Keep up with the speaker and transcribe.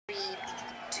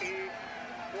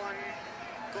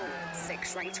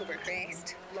6 right over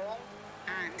crest, long,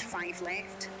 and 5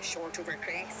 left, short over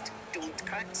crest, don't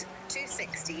cut,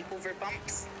 260 over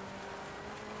bumps,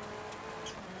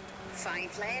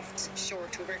 5 left,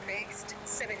 short over crest,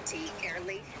 70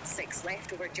 early, 6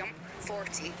 left over jump,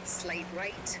 40 slight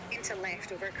right, into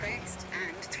left over crest,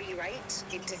 and 3 right,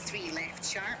 into 3 left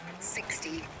sharp,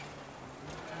 60.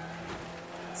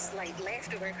 Slight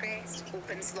left over crest,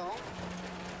 opens long,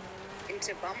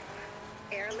 into bump,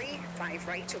 early, 5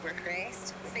 right over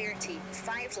crest, 30,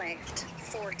 5 left,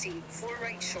 40, 4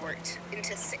 right short,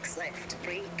 into 6 left,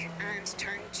 brake, and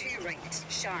turn 2 right,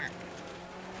 sharp.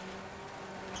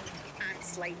 And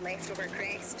slight left over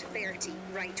crest, 30,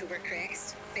 right over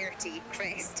crest, 30,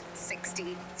 crest,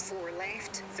 60, 4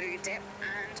 left, through dip,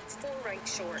 and 4 right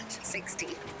short, 60,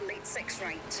 late 6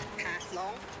 right, half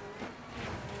long,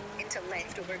 into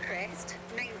left over crest,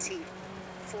 90,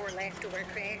 4 left over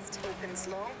crest, opens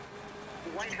long,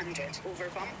 100 over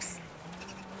bumps,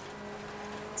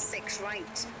 6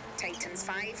 right, tightens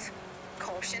 5,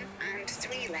 caution, and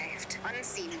 3 left,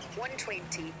 unseen,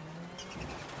 120,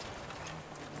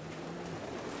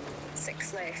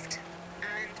 6 left,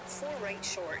 and 4 right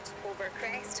short, over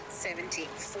crest, 70,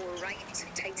 4 right,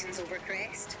 tightens over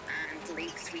crest, and late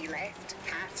 3 left,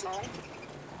 half long,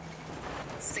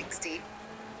 60,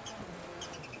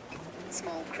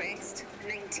 small crest,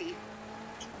 90,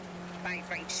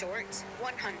 5 right short,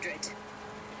 100,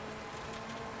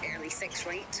 early 6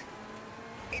 right,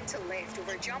 into left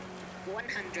over jump,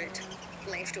 100,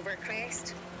 left over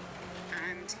crest,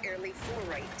 and early 4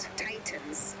 right,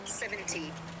 tightens,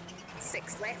 70,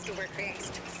 6 left over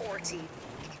crest, 40,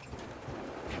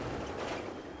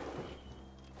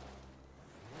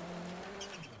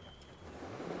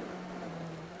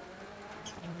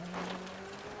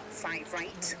 5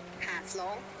 right, half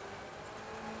long,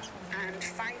 and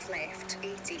 5 left,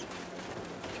 80,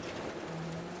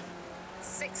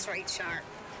 6 right sharp,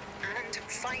 and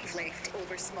 5 left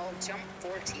over small jump,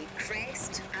 40,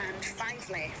 crest, and 5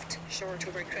 left, short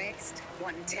over crest,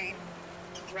 110,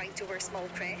 right over small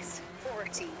crest,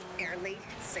 40, early,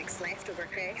 6 left over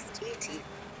crest, 80,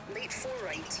 late 4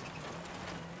 right,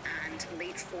 and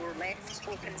late 4 left,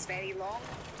 opens very long,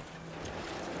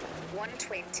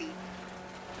 120,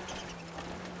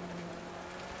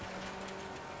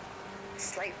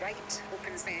 slight right,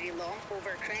 opens very long,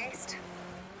 over crest,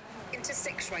 into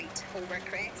 6 right, over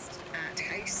crest, at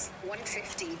house,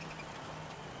 150,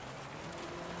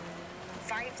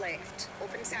 5 left,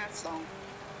 opens half long,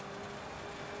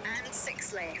 and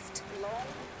 6 left, long,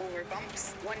 over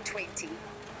bumps, 120,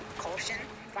 caution,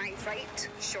 5 right,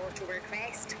 short over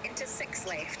crest, into 6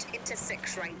 left, into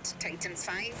 6 right, tightens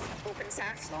 5, opens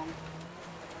half long,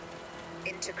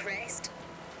 into crest,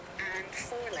 and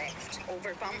 4 left,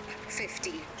 over bump,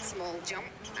 50, small jump,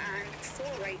 and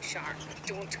 4 right sharp,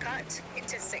 don't cut,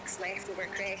 into 6 left over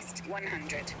crest,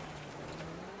 100.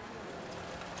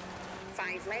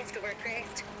 5 left over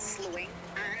crest, slowing,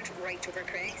 and right over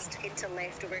crest, into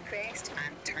left over crest,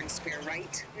 and turn square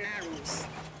right, narrows.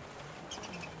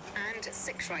 And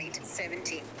 6 right,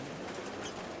 70.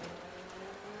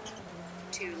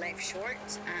 2 left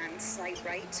short, and slight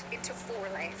right, into 4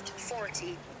 left,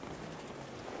 40.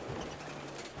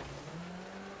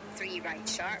 3 right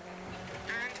sharp,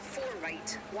 and 4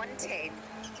 right, 110.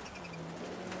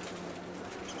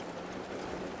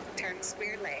 Turn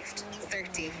square left,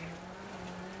 30.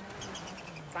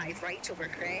 5 right over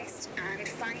crest, and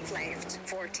 5 left,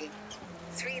 40.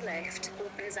 3 left,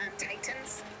 opens and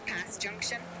tightens, past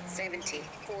junction, 70.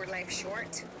 4 left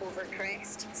short, over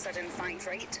crest, sudden 5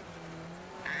 right,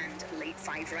 and late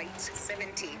 5 right,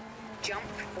 70. Jump,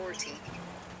 40.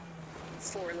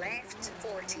 4 left,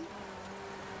 40.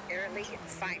 Early,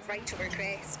 5 right over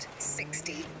crest,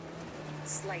 60.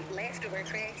 Slight left over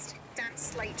crest, dance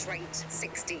slight right,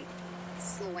 60.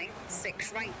 Slowing,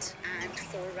 6 right, and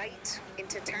 4 right,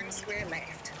 into turn square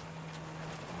left.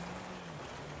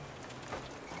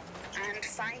 And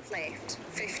 5 left,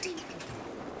 50.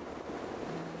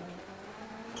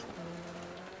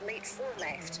 Late 4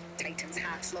 left, tightens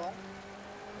half long.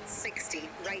 60,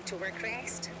 right over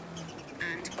crest,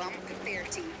 and bump,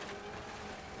 30.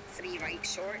 3 right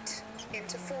short,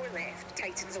 into 4 left,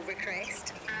 tightens over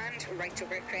crest, and right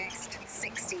over crest,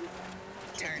 60.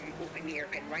 Turn, open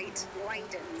hairpin right,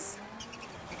 widens.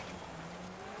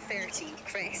 30,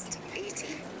 crest, 80.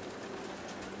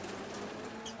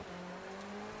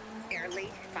 Early,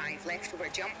 5 left over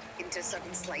jump, into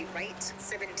sudden slight right,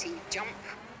 70, jump,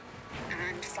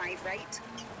 and 5 right,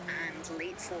 and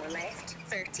late 4 left,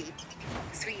 30.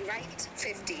 3 right,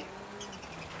 50.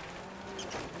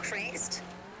 Crest,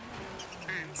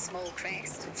 and small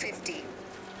crest, 50.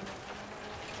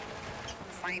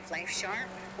 5 left sharp,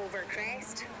 over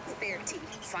crest, 30,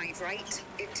 5 right,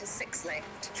 into 6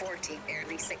 left, 40,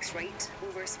 early 6 right,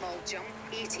 over small jump,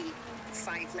 80,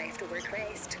 5 left over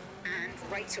crest, and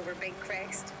right over big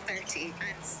crest, 30,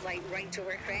 and slight right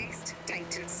over crest,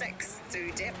 tighten 6,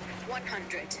 through dip,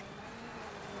 100,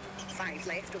 5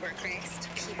 left over crest,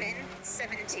 keep in,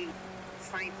 70,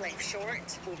 5 left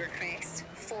short, over crest,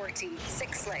 40,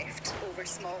 6 left, over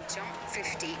small jump,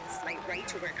 50, slight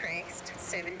right over crest,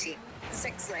 70,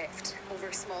 6 left,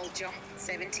 over small jump,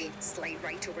 70, slight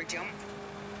right over jump,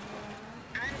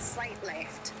 and slight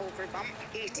left, over bump,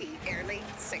 80, early,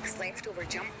 6 left over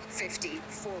jump, 50,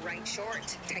 4 right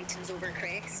short, tightens over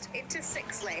crest, into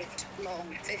 6 left,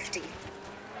 long, 50,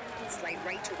 slight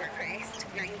right over crest,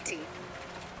 90,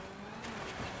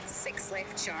 6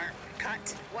 left sharp,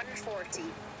 cut, 140.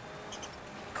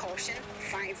 Caution,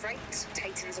 5 right,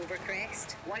 tightens over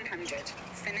crest, 100.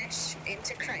 Finish,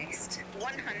 into crest,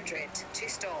 100 to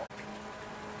stop.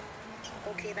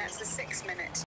 Okay, that's the 6 minute.